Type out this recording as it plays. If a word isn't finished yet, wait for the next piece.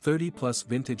30 plus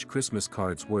vintage Christmas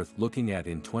cards worth looking at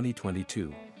in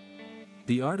 2022.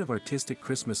 The art of artistic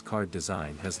Christmas card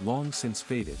design has long since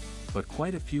faded, but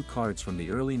quite a few cards from the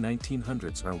early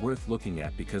 1900s are worth looking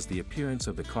at because the appearance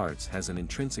of the cards has an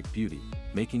intrinsic beauty,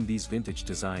 making these vintage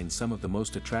designs some of the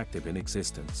most attractive in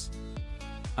existence.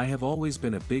 I have always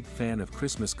been a big fan of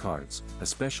Christmas cards,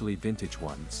 especially vintage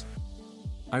ones.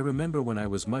 I remember when I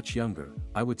was much younger,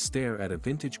 I would stare at a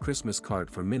vintage Christmas card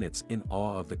for minutes in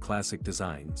awe of the classic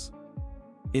designs.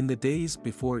 In the days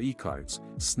before e-cards,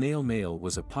 snail mail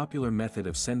was a popular method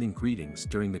of sending greetings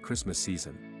during the Christmas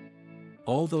season.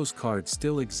 All those cards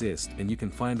still exist and you can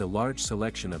find a large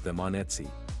selection of them on Etsy.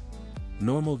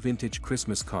 Normal vintage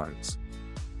Christmas cards.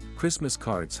 Christmas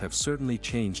cards have certainly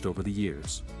changed over the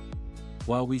years.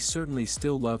 While we certainly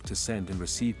still love to send and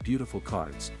receive beautiful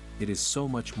cards, it is so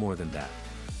much more than that.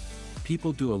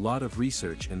 People do a lot of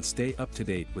research and stay up to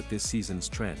date with this season's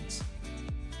trends.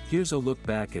 Here's a look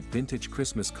back at vintage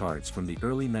Christmas cards from the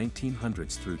early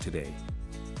 1900s through today.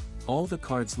 All the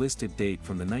cards listed date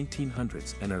from the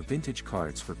 1900s and are vintage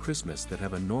cards for Christmas that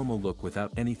have a normal look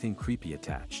without anything creepy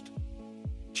attached.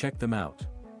 Check them out.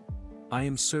 I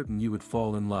am certain you would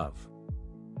fall in love.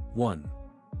 1.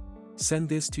 Send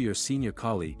this to your senior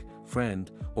colleague,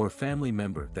 friend, or family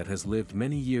member that has lived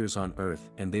many years on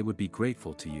Earth and they would be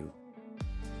grateful to you.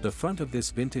 The front of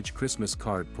this vintage Christmas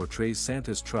card portrays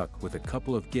Santa's truck with a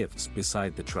couple of gifts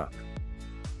beside the truck.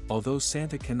 Although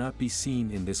Santa cannot be seen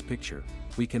in this picture,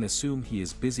 we can assume he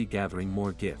is busy gathering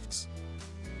more gifts.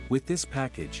 With this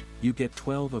package, you get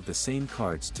 12 of the same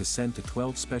cards to send to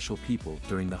 12 special people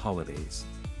during the holidays.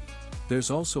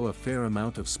 There's also a fair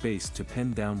amount of space to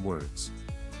pen down words.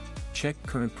 Check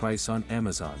current price on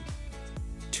Amazon.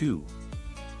 2.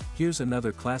 Here's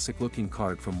another classic-looking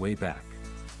card from way back.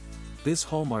 This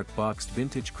Hallmark boxed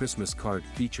vintage Christmas card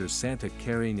features Santa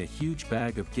carrying a huge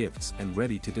bag of gifts and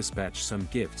ready to dispatch some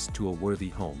gifts to a worthy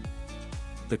home.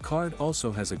 The card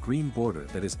also has a green border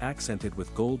that is accented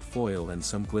with gold foil and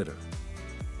some glitter.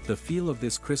 The feel of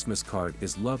this Christmas card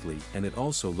is lovely and it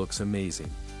also looks amazing.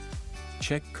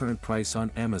 Check current price on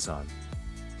Amazon.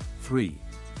 3.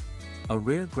 A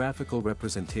rare graphical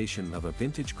representation of a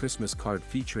vintage Christmas card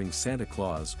featuring Santa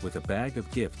Claus with a bag of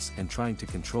gifts and trying to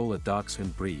control a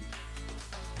dachshund breed.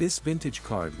 This vintage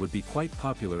card would be quite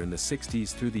popular in the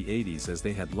 60s through the 80s as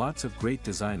they had lots of great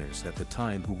designers at the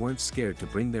time who weren't scared to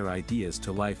bring their ideas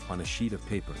to life on a sheet of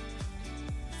paper.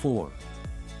 4.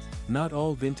 Not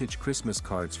all vintage Christmas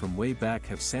cards from way back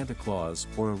have Santa Claus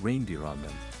or a reindeer on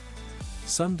them.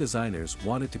 Some designers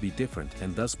wanted to be different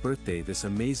and thus birthday this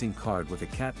amazing card with a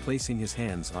cat placing his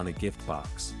hands on a gift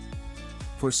box.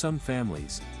 For some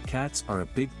families, cats are a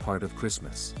big part of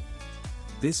Christmas.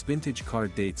 This vintage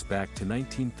card dates back to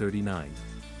 1939.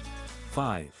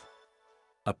 5.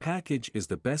 A package is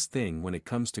the best thing when it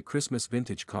comes to Christmas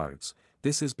vintage cards.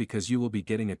 This is because you will be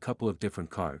getting a couple of different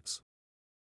cards.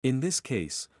 In this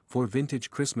case, 4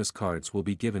 vintage Christmas cards will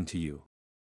be given to you.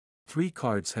 3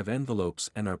 cards have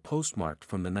envelopes and are postmarked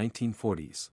from the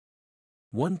 1940s.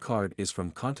 1 card is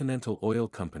from Continental Oil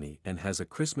Company and has a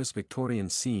Christmas Victorian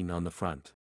scene on the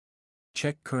front.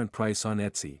 Check current price on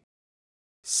Etsy.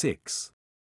 6.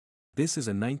 This is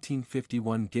a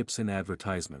 1951 Gibson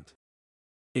advertisement.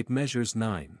 It measures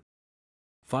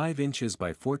 9.5 inches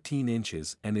by 14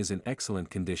 inches and is in excellent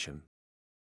condition.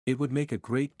 It would make a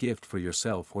great gift for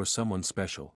yourself or someone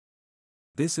special.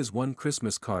 This is one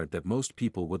Christmas card that most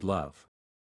people would love.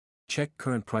 Check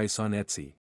current price on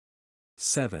Etsy.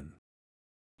 7.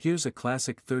 Here's a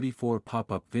classic 34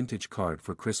 pop-up vintage card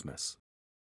for Christmas.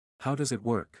 How does it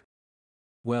work?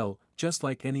 Well, just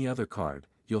like any other card,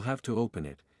 you'll have to open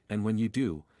it, and when you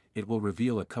do, it will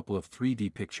reveal a couple of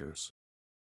 3D pictures.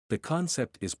 The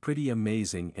concept is pretty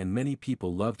amazing and many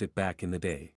people loved it back in the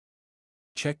day.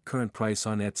 Check current price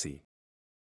on Etsy.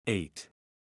 8.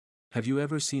 Have you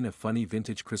ever seen a funny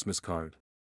vintage Christmas card?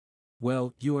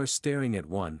 Well, you are staring at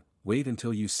one, wait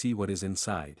until you see what is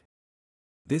inside.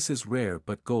 This is rare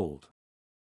but gold.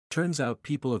 Turns out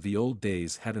people of the old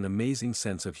days had an amazing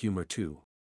sense of humor too.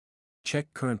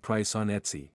 Check current price on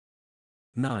Etsy.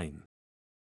 9.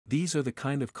 These are the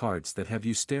kind of cards that have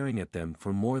you staring at them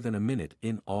for more than a minute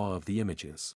in awe of the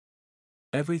images.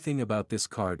 Everything about this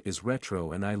card is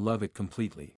retro and I love it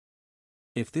completely.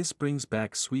 If this brings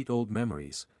back sweet old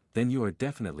memories, then you are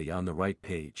definitely on the right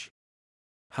page.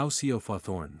 House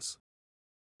Thorns.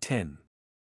 10.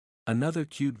 Another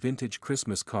cute vintage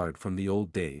Christmas card from the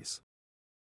old days.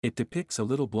 It depicts a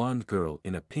little blonde girl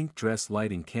in a pink dress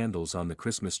lighting candles on the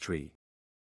Christmas tree.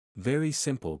 Very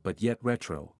simple but yet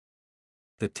retro.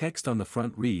 The text on the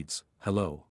front reads,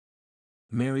 "Hello.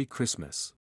 Merry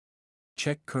Christmas."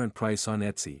 Check current price on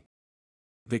Etsy.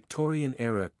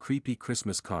 Victorian-era creepy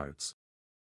Christmas cards.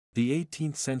 The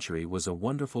 18th century was a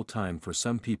wonderful time for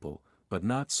some people, but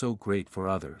not so great for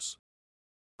others.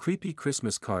 Creepy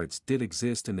Christmas cards did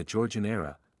exist in the Georgian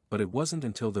era, but it wasn't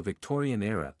until the Victorian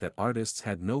era that artists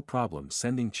had no problem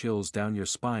sending chills down your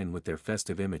spine with their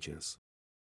festive images.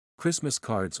 Christmas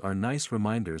cards are nice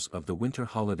reminders of the winter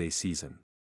holiday season.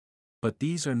 But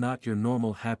these are not your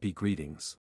normal happy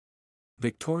greetings.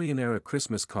 Victorian-era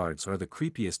Christmas cards are the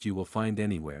creepiest you will find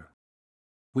anywhere.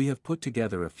 We have put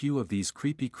together a few of these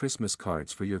creepy Christmas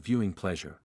cards for your viewing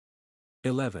pleasure.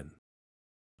 11.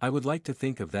 I would like to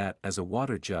think of that as a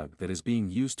water jug that is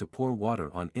being used to pour water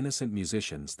on innocent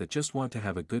musicians that just want to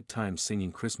have a good time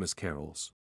singing Christmas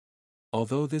carols.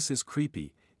 Although this is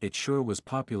creepy, it sure was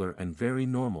popular and very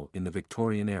normal in the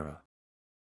Victorian era.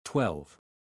 12.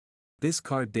 This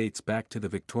card dates back to the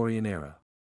Victorian era.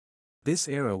 This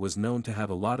era was known to have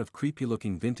a lot of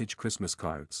creepy-looking vintage Christmas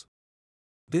cards.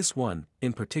 This one,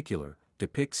 in particular,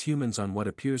 depicts humans on what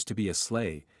appears to be a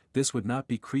sleigh. This would not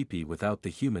be creepy without the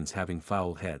humans having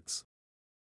foul heads.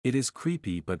 It is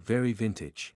creepy but very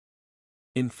vintage.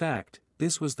 In fact,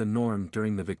 this was the norm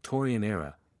during the Victorian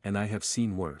era, and I have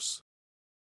seen worse.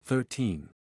 13.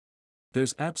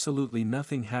 There's absolutely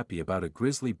nothing happy about a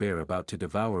grizzly bear about to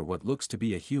devour what looks to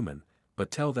be a human, but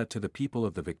tell that to the people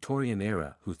of the Victorian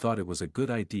era who thought it was a good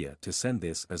idea to send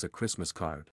this as a Christmas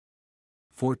card.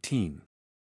 14.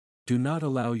 Do not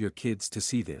allow your kids to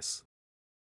see this.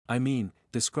 I mean,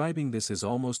 describing this is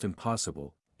almost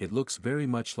impossible. It looks very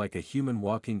much like a human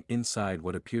walking inside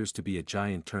what appears to be a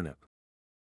giant turnip.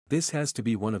 This has to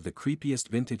be one of the creepiest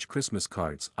vintage Christmas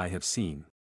cards I have seen.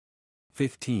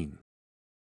 15.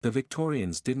 The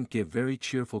Victorians didn't give very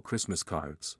cheerful Christmas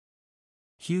cards.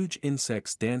 Huge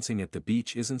insects dancing at the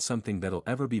beach isn't something that'll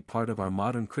ever be part of our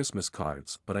modern Christmas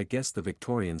cards, but I guess the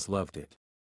Victorians loved it.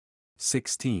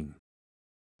 16.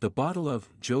 The bottle of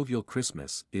Jovial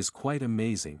Christmas is quite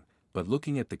amazing, but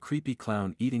looking at the creepy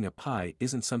clown eating a pie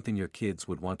isn't something your kids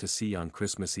would want to see on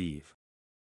Christmas Eve.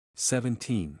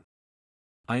 17.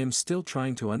 I am still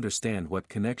trying to understand what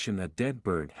connection a dead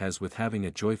bird has with having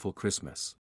a joyful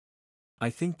Christmas.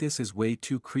 I think this is way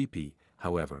too creepy.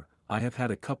 However, I have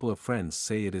had a couple of friends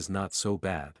say it is not so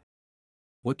bad.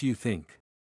 What do you think?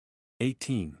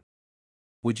 18.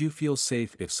 Would you feel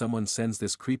safe if someone sends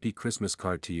this creepy Christmas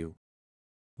card to you?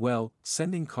 Well,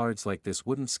 sending cards like this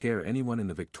wouldn't scare anyone in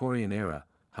the Victorian era.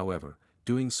 However,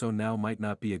 doing so now might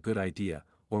not be a good idea,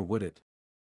 or would it?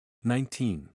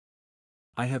 19.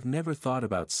 I have never thought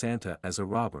about Santa as a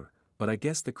robber, but I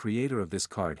guess the creator of this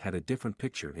card had a different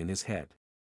picture in his head.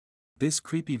 This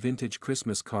creepy vintage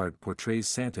Christmas card portrays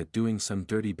Santa doing some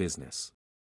dirty business.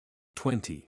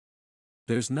 20.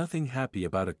 There's nothing happy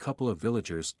about a couple of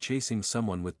villagers chasing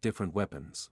someone with different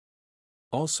weapons.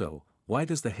 Also, why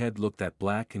does the head look that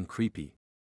black and creepy?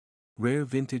 Rare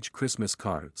vintage Christmas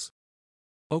cards.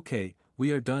 Okay,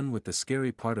 we are done with the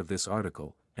scary part of this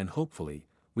article, and hopefully,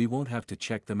 we won't have to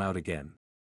check them out again.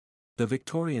 The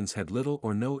Victorians had little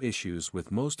or no issues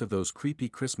with most of those creepy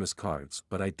Christmas cards,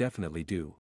 but I definitely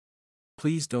do.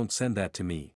 Please don't send that to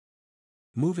me.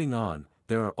 Moving on,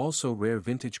 there are also rare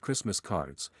vintage Christmas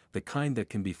cards, the kind that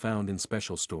can be found in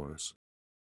special stores.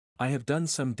 I have done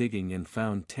some digging and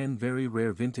found 10 very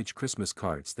rare vintage Christmas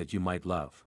cards that you might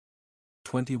love.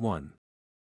 21.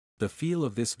 The feel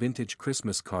of this vintage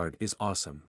Christmas card is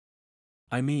awesome.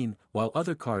 I mean, while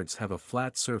other cards have a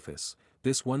flat surface,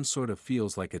 this one sort of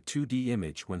feels like a 2D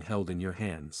image when held in your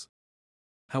hands.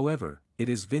 However, it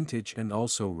is vintage and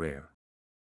also rare.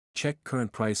 Check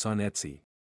current price on Etsy.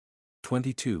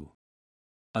 22.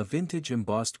 A vintage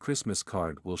embossed Christmas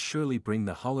card will surely bring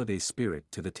the holiday spirit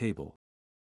to the table.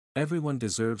 Everyone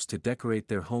deserves to decorate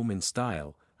their home in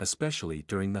style, especially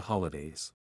during the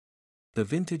holidays. The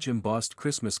vintage embossed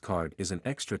Christmas card is an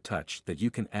extra touch that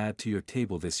you can add to your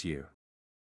table this year.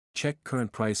 Check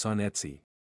current price on Etsy.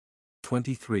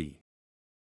 23.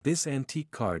 This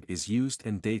antique card is used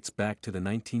and dates back to the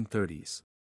 1930s.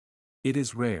 It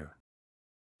is rare.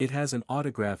 It has an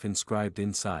autograph inscribed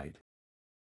inside.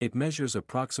 It measures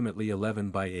approximately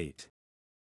 11 by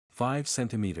 8.5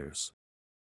 centimeters.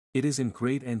 It is in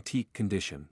great antique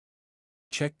condition.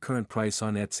 Check current price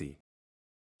on Etsy.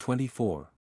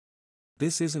 24.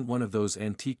 This isn't one of those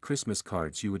antique Christmas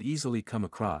cards you would easily come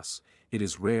across. It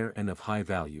is rare and of high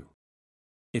value.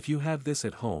 If you have this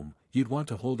at home, you'd want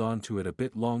to hold on to it a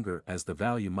bit longer as the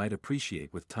value might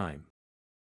appreciate with time.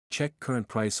 Check current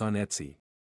price on Etsy.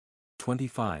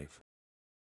 25.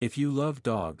 If you love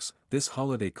dogs, this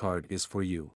holiday card is for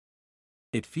you.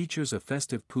 It features a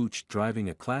festive pooch driving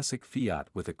a classic Fiat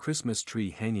with a Christmas tree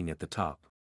hanging at the top.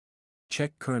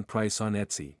 Check current price on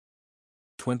Etsy.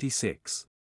 26.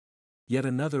 Yet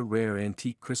another rare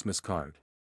antique Christmas card.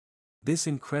 This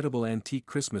incredible antique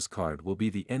Christmas card will be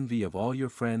the envy of all your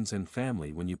friends and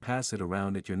family when you pass it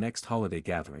around at your next holiday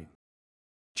gathering.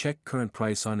 Check current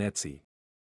price on Etsy.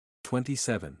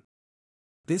 27.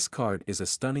 This card is a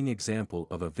stunning example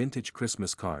of a vintage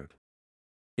Christmas card.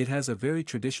 It has a very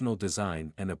traditional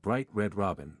design and a bright red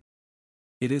robin.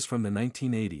 It is from the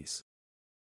 1980s.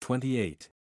 28.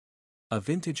 A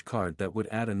vintage card that would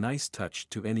add a nice touch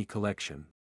to any collection.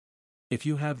 If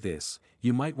you have this,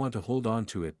 you might want to hold on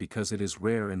to it because it is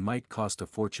rare and might cost a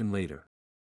fortune later.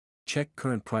 Check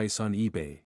current price on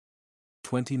eBay.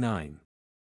 29.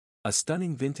 A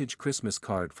stunning vintage Christmas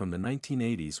card from the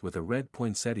 1980s with a red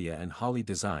poinsettia and holly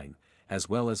design, as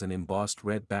well as an embossed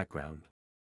red background.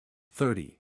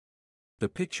 30. The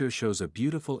picture shows a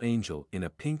beautiful angel in a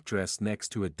pink dress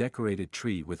next to a decorated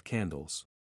tree with candles.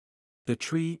 The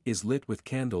tree is lit with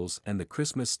candles and the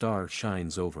Christmas star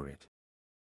shines over it.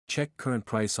 Check current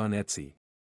price on Etsy.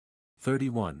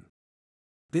 31.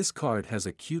 This card has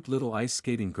a cute little ice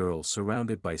skating girl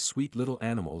surrounded by sweet little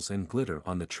animals and glitter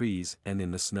on the trees and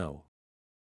in the snow.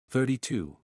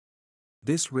 32.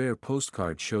 This rare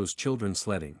postcard shows children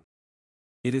sledding.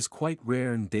 It is quite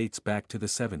rare and dates back to the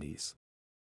 70s.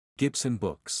 Gibson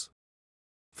Books.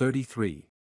 33.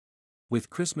 With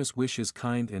Christmas wishes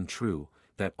kind and true,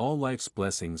 that all life's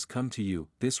blessings come to you,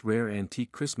 this rare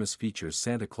antique Christmas features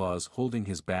Santa Claus holding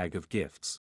his bag of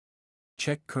gifts.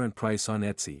 Check current price on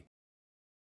Etsy.